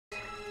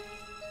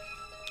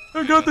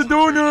I got the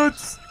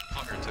donuts.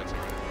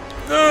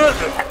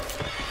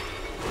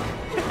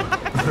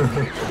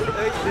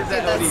 Dude,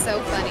 that's so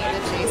funny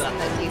that Jason,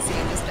 that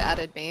DC just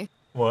added me.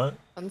 What?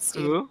 On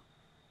Steam. Who?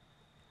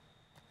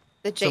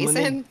 The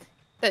Jason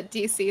that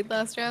DC'd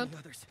last round.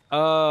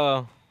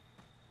 Oh.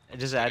 I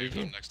just added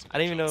you. I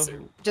didn't even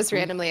know. Just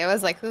randomly, I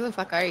was like, who the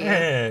fuck are you?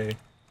 Hey.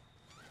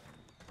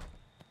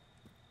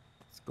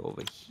 Let's go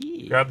over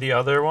here. Grab the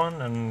other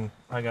one, and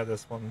I got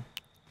this one.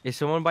 Is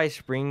someone by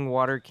Spring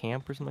Water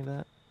Camp or something like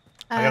that?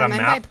 I got a I'm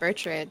map. by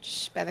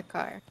Birchridge, by the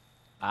car.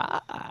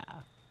 Ah.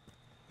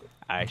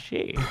 I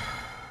see.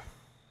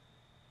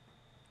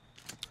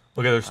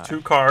 Okay, there's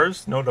 2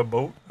 cars, not a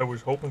boat. I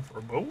was hoping for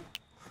a boat.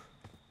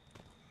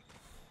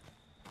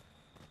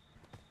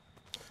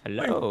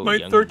 Hello, My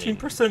young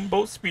 13% lady.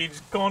 boat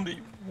speed's gone to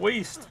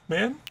waste,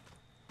 man.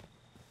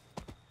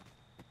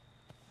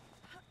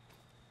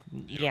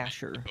 Yeah,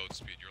 sure. Boat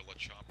speed, you're La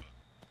Chapa.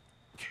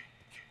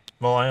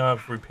 Well, I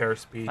have repair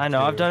speed. I know.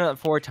 too. I've done it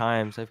 4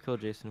 times. I've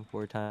killed Jason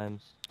 4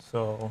 times.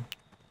 So,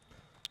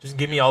 just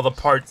give me all the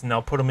parts, and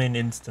I'll put them in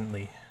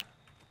instantly.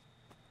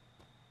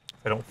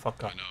 If I don't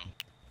fuck up. I know.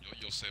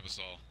 You'll save us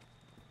all.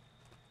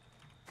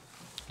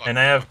 And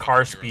I have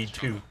car speed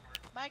too.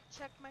 Mic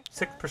check, mic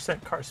check.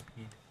 6% car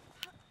speed.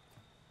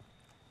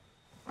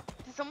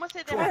 Did someone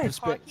say they had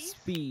car 12% keys?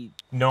 speed.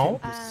 No,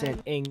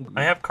 10% angry.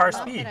 I have car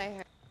Not speed. that I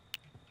heard.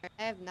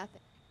 I have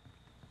nothing.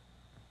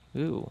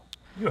 Ooh.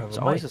 You have There's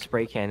a always a mic.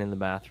 spray can in the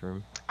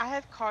bathroom. I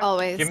have car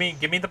Always. Give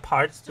me the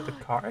parts to the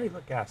car. Hey,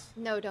 look, gas.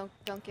 No, don't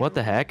give What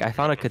the me- heck? I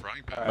found a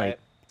Alright. like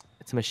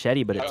it's a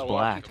machete, but Got it's a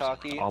black.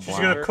 walkie-talkie. All She's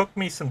black. gonna cook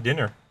me some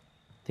dinner.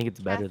 I think it's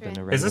better than a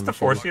Catherine. regular Is this the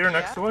machete. 4-seater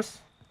next to us?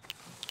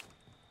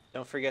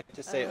 Don't forget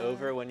to say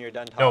over when you're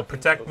done talking. No,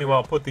 protect me over.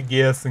 while I put the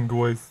gas in,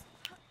 guys.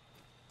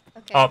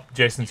 Okay. Oh,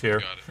 Jason's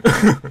here.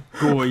 Got it.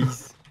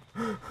 Guys.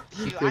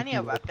 Shoot, I need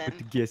a weapon.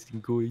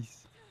 Guessing guys.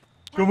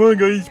 Come on,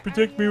 guys,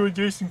 protect me when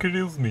Jason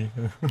kills me.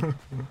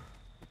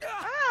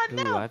 Ah, Ooh,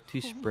 no. I have 2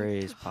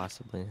 sprays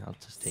possibly. I'll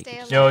just take Stay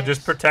it. Yo, alive.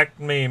 just protect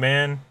me,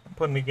 man. I'm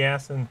putting the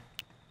gas in.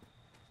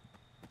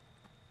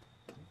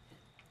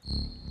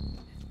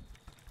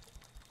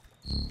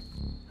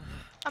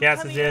 I'm Gas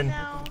is coming in.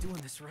 Now. Doing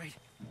this right.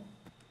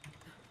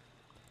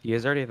 You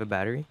guys already have a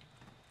battery?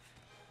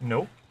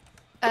 Nope.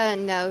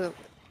 No.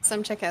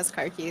 Some chick has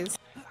car keys.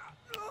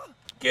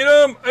 Get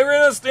him! I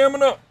ran out of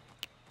stamina.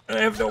 And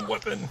I have no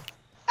weapon.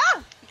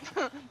 Ah!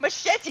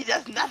 Machete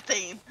does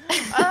nothing.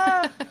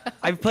 Ah,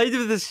 I've played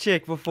with this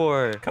chick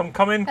before. Come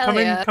in, Hell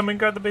yeah. come in,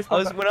 grab the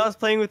baseball bat. When I was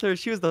playing with her,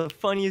 she was the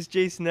funniest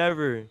Jason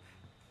ever.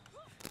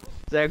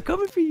 She's like, I'm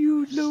coming for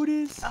you,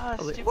 Lotus. Ah, I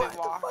was like, stupid what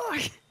walk. the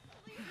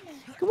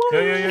fuck? Come on.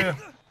 Yeah.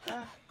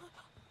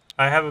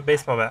 I have a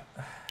baseball bat.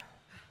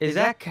 Is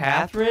that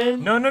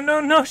Catherine?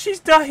 No, she's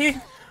dying.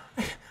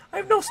 I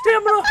have no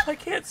stamina. I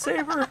can't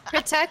save her.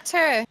 Protect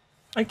her.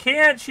 I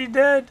can't. She's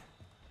dead.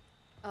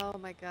 Oh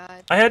my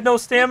god. I had no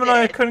stamina.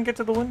 I couldn't get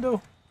to the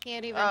window.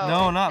 Can't even. Oh. No,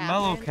 protect not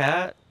Mellow Catherine.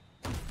 Cat.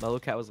 Mellow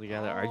Cat was the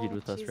guy that argued Oh,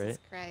 with us, Jesus right?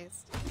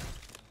 Christ.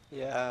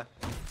 Yeah,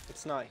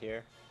 it's not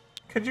here.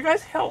 Could you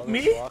guys help All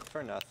this me? walk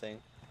for nothing.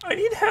 I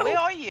need help. where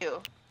are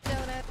you?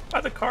 Donut.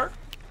 By the car.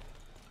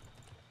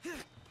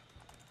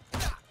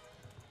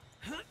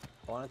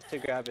 I wanted to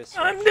grab his.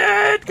 I'm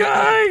dead,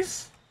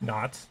 guys.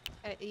 Not.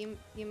 You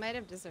might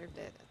have deserved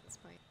it at this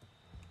point.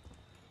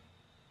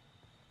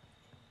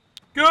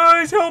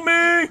 Guys, help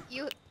me.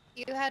 You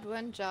had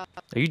one job.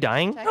 Are you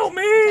dying? Protect- Help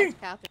me!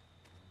 protect Catherine.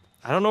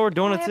 I don't know where Oh, I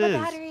Donuts have a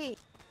is. battery.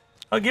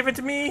 Oh, give it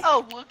to me.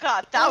 Oh, well,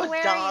 God, that was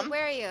where dumb. Are you?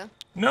 Where are you?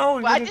 No.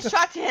 Well, I give it to-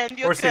 distracted him.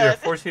 You're Four-seater, good.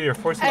 four-seater,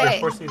 four-seater, Alright,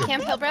 four-seater.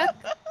 Camp Hillbrook.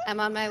 I'm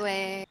on my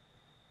way.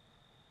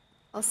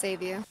 I'll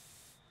save you.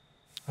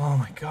 Oh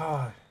my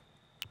god.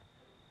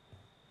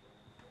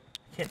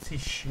 I can't see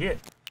shit.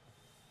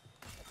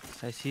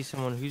 I see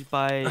someone who's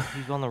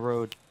on the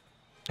road.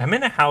 I'm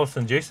in a house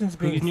and Jason's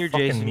being Who's near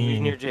fucking Jason? mean.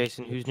 Who's near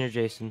Jason? Who's near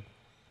Jason?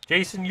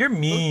 Jason, you're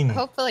mean.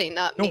 Hopefully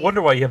not No me.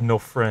 wonder why you have no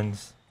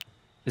friends.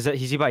 Is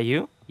he by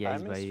you? Yeah, I'm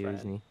he's by his you, friend.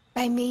 isn't he?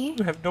 By me?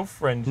 You have no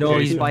friends. No,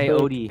 he's Jason. by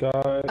Odie.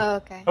 Oh,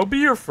 okay. I'll be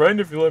your friend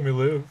if you let me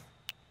live.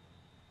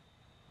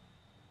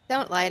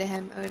 Don't lie to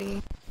him,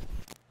 Odie.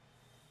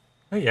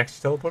 Oh, you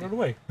actually teleported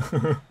away.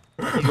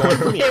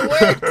 It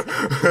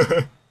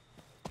worked.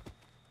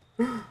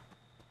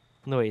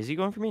 No, wait, is he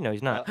going for me? No,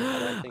 he's not. I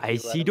don't think I you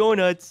let see him go.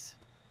 donuts.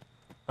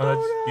 Oh,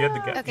 that's, you had the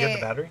you Okay, had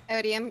the battery.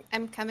 Odie,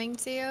 I'm coming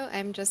to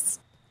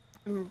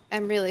you.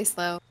 I'm really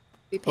slow.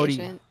 Be Odie,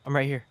 patient. I'm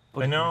right here.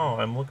 I know.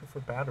 I'm looking for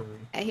battery.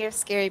 I hear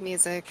scary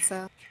music,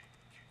 so.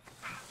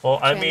 Well,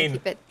 I trying to mean,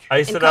 keep it I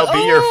in said co- I'll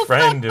be your Oh,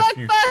 friend fuck, if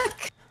you.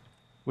 fuck.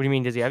 What do you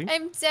mean? Does he have you?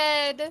 I'm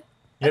dead.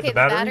 You had Okay, the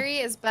battery? the battery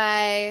is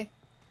by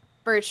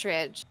Birch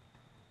Ridge,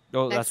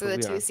 Oh, next that's to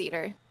what the we are.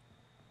 two-seater.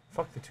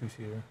 Fuck the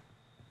two-seater.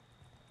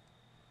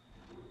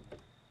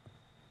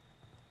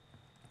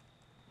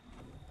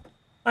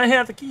 I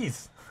have the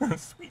keys.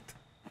 Sweet.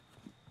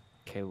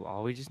 Okay, well,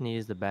 all we just need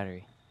is the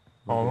battery.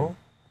 Oh.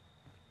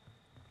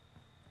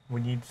 We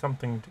need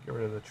something to get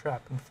rid of the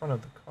trap in front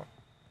of the car.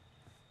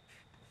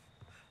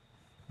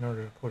 In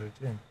order to put it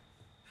in.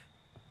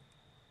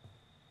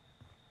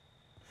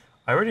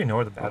 I already know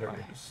where the battery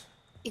is.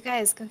 You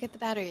guys, go get the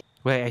battery.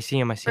 Wait, I see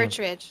him. I see him. Birch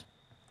Ridge.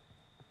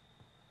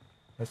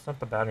 That's not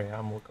the battery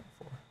I'm looking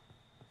for.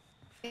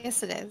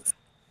 Yes, it is.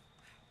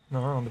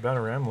 No, the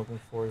battery I'm looking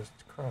for is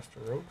across the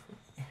road from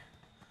me.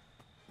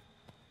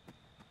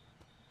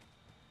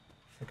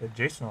 Like a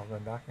Jason, I'll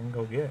run back and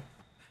go get.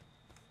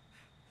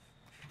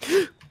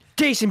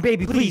 Jason,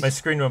 baby, please. My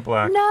screen went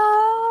black. No.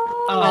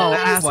 Oh,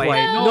 that's asswipe.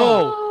 why-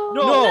 No.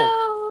 No.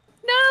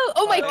 No.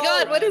 Oh my No.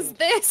 God, what is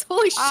this?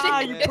 Holy shit. Ah,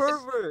 you Yes.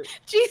 pervert.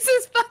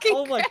 Jesus fucking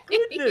Oh my Christ.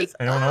 goodness.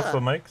 Anyone else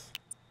with mics?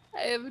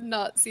 I have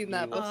not seen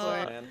that You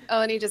before. man.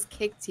 Oh, and he just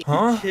kicked you.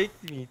 Huh?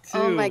 Kicked me too.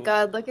 Oh my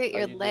God, look at How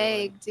your you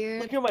leg,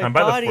 dude. Look at my I'm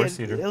by the body.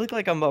 four-seater. It look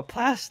like I'm a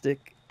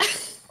plastic.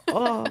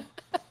 Oh.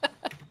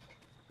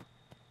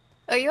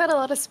 Oh, you had a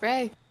lot of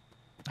spray.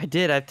 I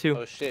did. I have two.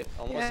 Oh shit,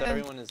 almost Yeah.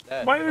 everyone is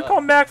dead. Why are you Fuck.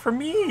 coming back for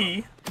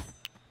me?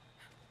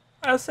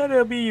 I said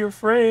I'll be your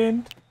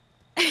friend.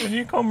 And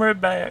you come right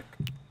back.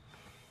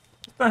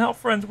 That's not how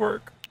friends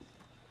work.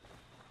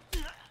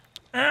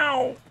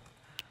 Ow!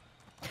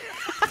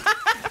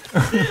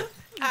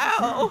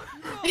 Ow.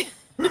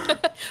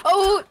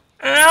 Oh,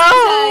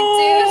 Ow!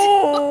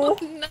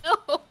 dude.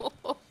 Oh,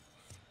 no.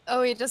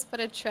 Oh, he just put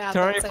a trap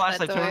Turn on your outside that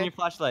flashlight. Turn on door. your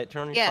flashlight.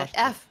 Turn on your Yeah,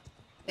 flashlight. F.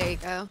 There you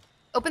go.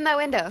 Open that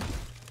window.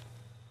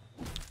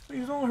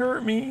 Please don't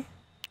hurt me.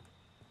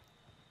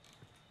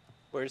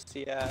 Where's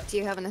he at? Do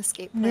you have an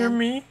escape plan? Near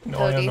me? No,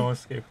 I have Cody. no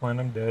escape plan.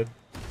 I'm dead.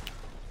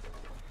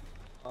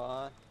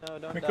 No,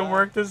 don't We die. can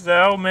work this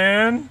out,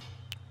 man.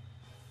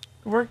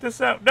 Work this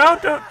out. No,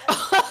 don't.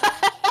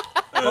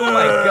 Oh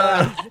my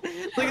God.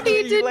 Look at the He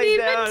way you didn't lay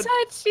even down.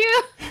 touch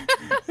you.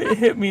 It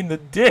hit me in the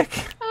dick.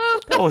 Oh,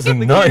 That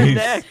wasn't Look at your nice.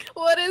 neck.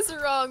 what is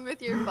wrong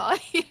with your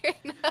body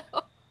right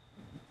now?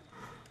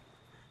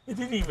 It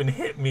didn't even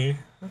hit me.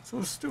 That's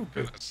so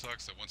stupid. That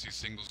sucks that once he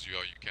singles you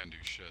out, you can't do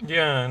shit.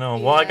 Yeah, I know.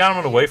 Well, I got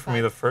him Yeah, away you're from me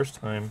fine. the first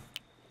time.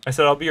 I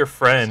said I'll be your It's like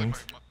friend.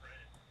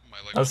 my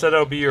leg I was said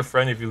all I'll be your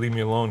friend if you leave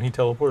me alone. He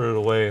teleported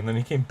away, and then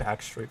he came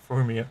back straight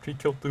for me after he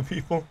killed 2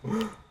 people.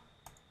 You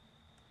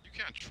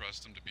can't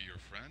trust him to be your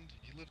friend.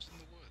 He lives in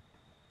the wood.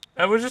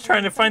 I was just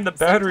trying to find the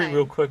battery Sometime.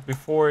 real quick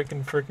before I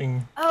can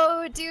freaking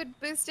Oh, dude,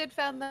 Boosted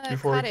found the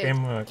before it cottage.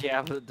 came out.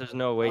 Yeah, but there's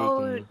no way you Oh,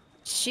 can.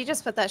 she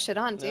just put that shit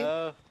on, dude.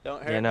 No,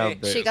 don't hurt Yeah, no, me.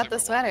 but- She It's got like the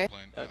my sweater.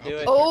 plane. Don't I do hope it.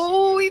 that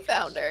Oh, we succeeds.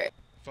 found her.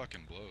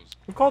 Fucking blows.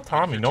 Who called If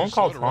Tommy? you're No too one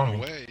slow called to run Tommy.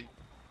 away,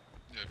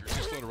 yeah, if you're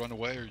too slow to run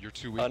away or you're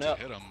too weak Oh, no.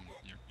 to hit him,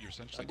 you're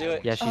essentially Don't do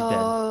it. Yeah, she's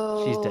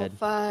Oh, dead. She's dead.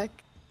 fuck.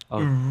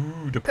 Oh.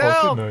 Ooh, the Girl,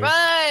 pocket knife.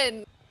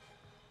 run!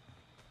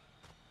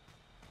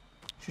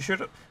 She should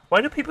have. Why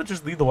do people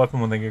just leave the weapon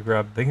when they get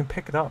grabbed? They can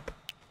pick it up.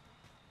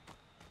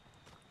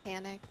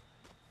 Panic.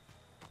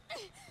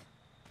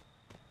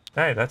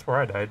 Hey, that's where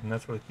I died, and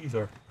that's where the keys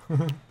are.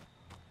 That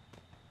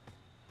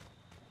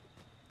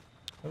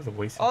was a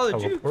waste Oh, of the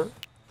jukes. teleport.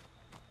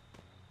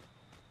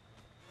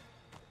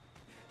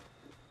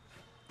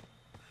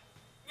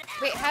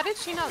 Wait, how did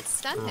she not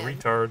stun him?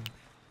 Retard.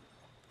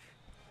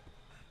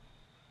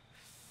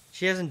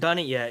 She hasn't done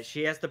it yet.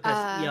 She has to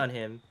press E Uh, on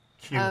him.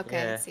 Q. Oh,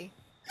 okay, Yeah. I see.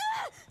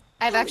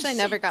 I've actually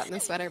never gotten the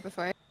sweater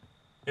before.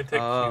 It takes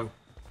Oh. Q.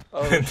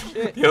 Oh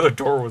shit. The other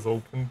door was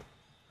opened.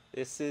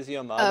 This is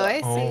your Oh, mother. I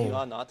see. Oh. You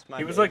are not my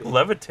He was like baby.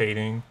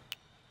 levitating.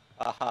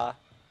 Haha.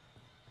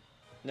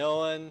 No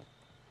one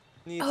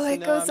needs Oh, to it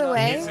know goes I'm not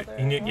away? your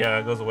mother. Yeah,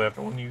 it goes away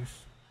after 1 use.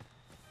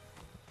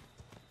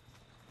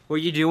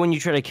 What you do when you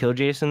try to kill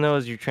Jason though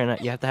is you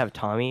have to have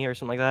Tommy or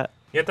something like that.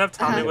 You have to have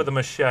Tommy Uh-huh. with a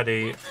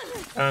machete,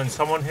 and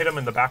someone hit him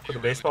in the back with a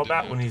baseball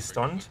bat when he's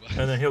stunned,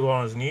 and then he'll go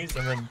on his knees,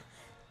 and then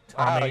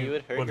Wow, Tommy you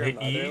would hurt would your hit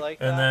mother E, like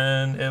and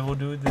that? then it will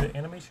do the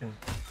animation.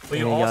 But And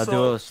you then you gotta do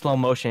also, a slow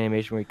motion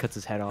animation where he cuts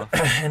his head off.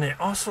 and it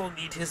also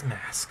need his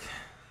mask.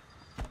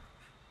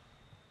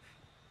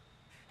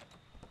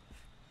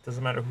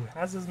 Doesn't matter who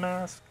has his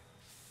mask,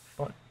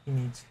 but you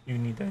need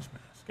his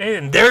mask. Hey,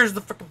 and there's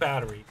the freaking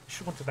battery. You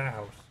should went to that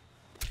house.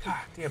 God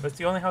damn, that's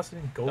the only house I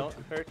didn't go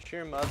Don't to. hurt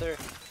your mother.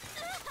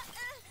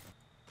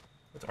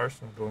 What's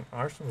Arsenal doing?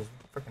 Arsenal's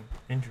freaking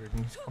injured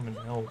and he's coming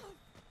to help.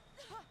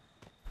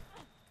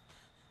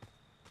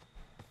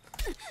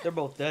 They're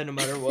both dead no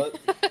matter what.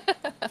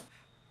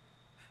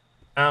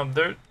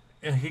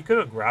 He could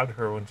have grabbed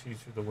her when she's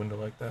through the window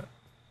like that.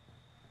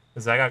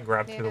 Cause I got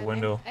grabbed through the Man,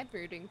 window. I'm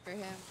rooting for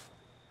him.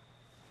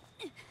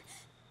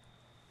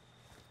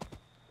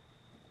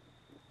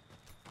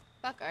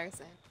 Fuck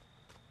arson.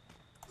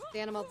 The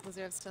animal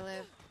deserves to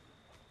live.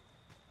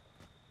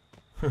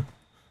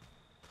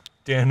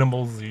 The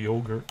animal's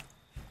yogurt.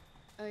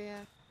 Oh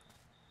yeah.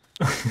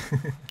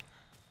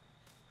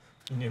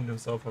 He named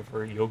himself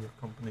after a yogurt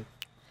company.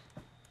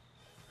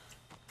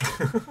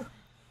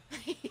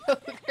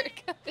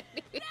 Yogurt company.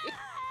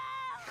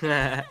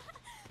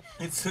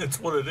 It's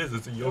what it is.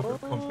 It's a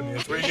yogurt company.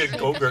 That's where you get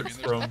Go-Gurts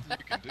from. You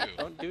can do.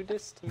 Don't do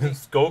this to me.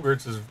 It's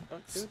Go-Gurts is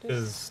Don't do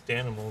this.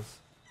 Danimals.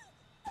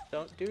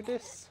 Don't do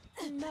this.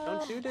 No.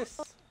 Don't do this.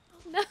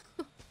 No.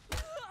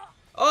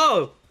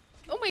 Oh!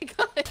 Oh my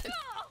god. What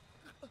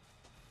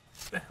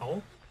the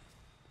hell?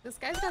 This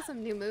guy's got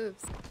some new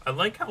moves. I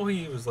like how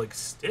he was like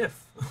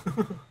stiff.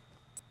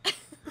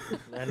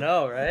 I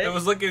know, right? It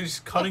was like it was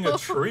cutting a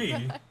tree.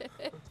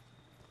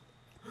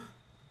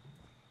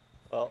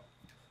 Well,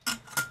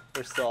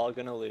 we're still all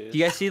gonna lose. Do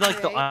you guys see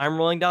like the Right. arm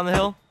rolling down the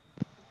hill?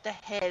 The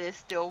head is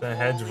still The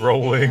head's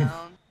rolling. rolling.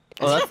 Down.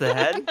 Oh, that's the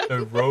head.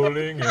 They're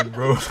rolling and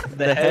rolling.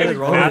 The head is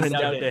rolling faster.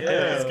 down the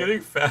It's hill.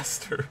 getting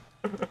faster.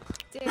 Damn,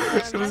 It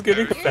was that's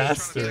getting you're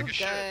faster. too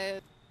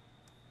good.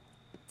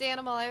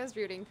 Danimal, I was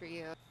rooting for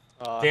you.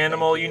 Aw,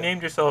 Danimal, thank you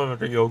named yourself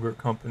after a yogurt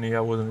company. I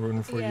wasn't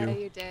rooting for Yeah, you.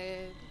 you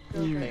did.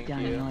 Go You've for it. Thank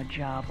done you. your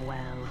job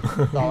well.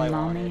 That's all I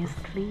Mommy wanted. is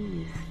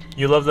pleased.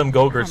 You love them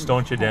Go-Gurts, Come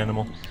don't you,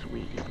 Danimal? home,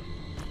 sweetie.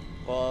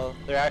 Well,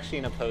 they're actually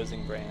an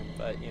opposing brand,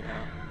 but you know,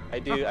 I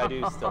do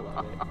still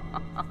love it.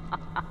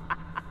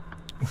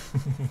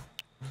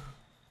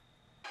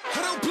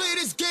 I don't play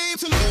this game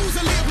to lose.